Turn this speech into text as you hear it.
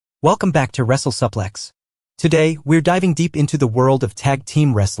Welcome back to WrestleSuplex. Today, we're diving deep into the world of tag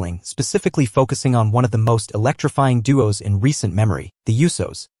team wrestling, specifically focusing on one of the most electrifying duos in recent memory, the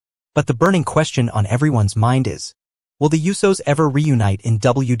Usos. But the burning question on everyone's mind is, will the Usos ever reunite in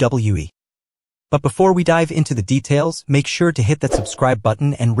WWE? But before we dive into the details, make sure to hit that subscribe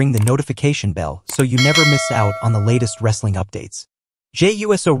button and ring the notification bell so you never miss out on the latest wrestling updates. Jey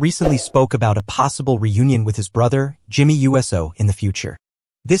Uso recently spoke about a possible reunion with his brother, Jimmy Uso, in the future.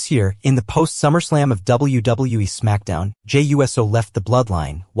 This year, in the post-SummerSlam of WWE SmackDown, Jey Uso left the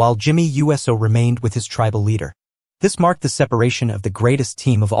bloodline, while Jimmy Uso remained with his tribal leader. This marked the separation of the greatest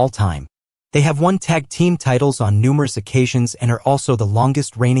team of all time. They have won tag team titles on numerous occasions and are also the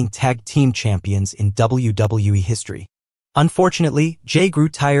longest-reigning tag team champions in WWE history. Unfortunately, Jey grew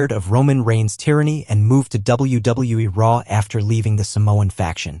tired of Roman Reigns' tyranny and moved to WWE Raw after leaving the Samoan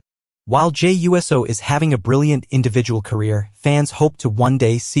faction. While Jey Uso is having a brilliant individual career, fans hope to one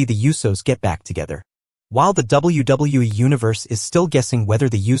day see the Usos get back together. While the WWE Universe is still guessing whether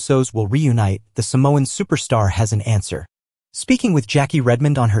the Usos will reunite, the Samoan superstar has an answer. Speaking with Jackie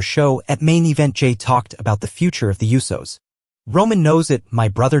Redmond on her show at Main Event, Jey talked about the future of the Usos. Roman knows it, my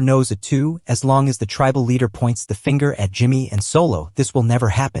brother knows it too, as long as the tribal leader points the finger at Jimmy and Solo, this will never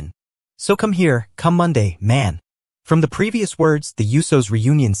happen. So come here, come Monday, man. From the previous words, the Usos'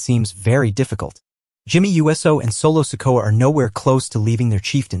 reunion seems very difficult. Jimmy Uso and Solo Sikoa are nowhere close to leaving their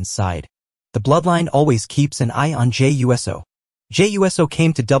chieftain's side. The bloodline always keeps an eye on Jey Uso. Jey Uso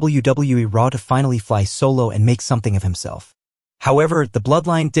came to WWE Raw to finally fly solo and make something of himself. However, the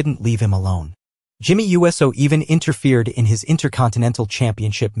bloodline didn't leave him alone. Jimmy Uso even interfered in his Intercontinental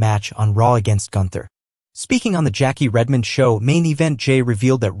Championship match on Raw against Gunther. Speaking on the Jackie Redmond show Main Event, Jey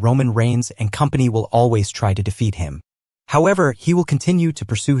revealed that Roman Reigns and company will always try to defeat him. However, he will continue to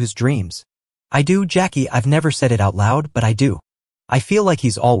pursue his dreams. I do, Jackie, I've never said it out loud, but I do. I feel like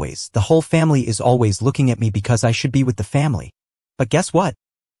the whole family is always looking at me because I should be with the family. But guess what?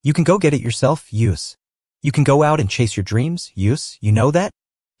 You can go get it yourself, Us. You can go out and chase your dreams, Us, you know that?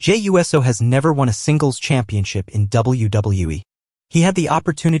 Jey Uso has never won a singles championship in WWE. He had the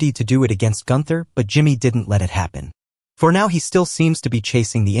opportunity to do it against Gunther, but Jimmy didn't let it happen. For now, he still seems to be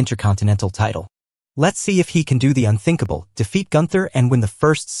chasing the Intercontinental title. Let's see if he can do the unthinkable, defeat Gunther and win the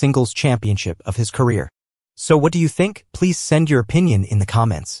first singles championship of his career. So what do you think? Please send your opinion in the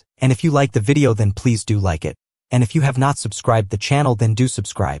comments. And if you like the video, then please do like it. And if you have not subscribed the channel, then do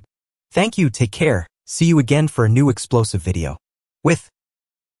subscribe. Thank you, take care, see you again for a new explosive video. With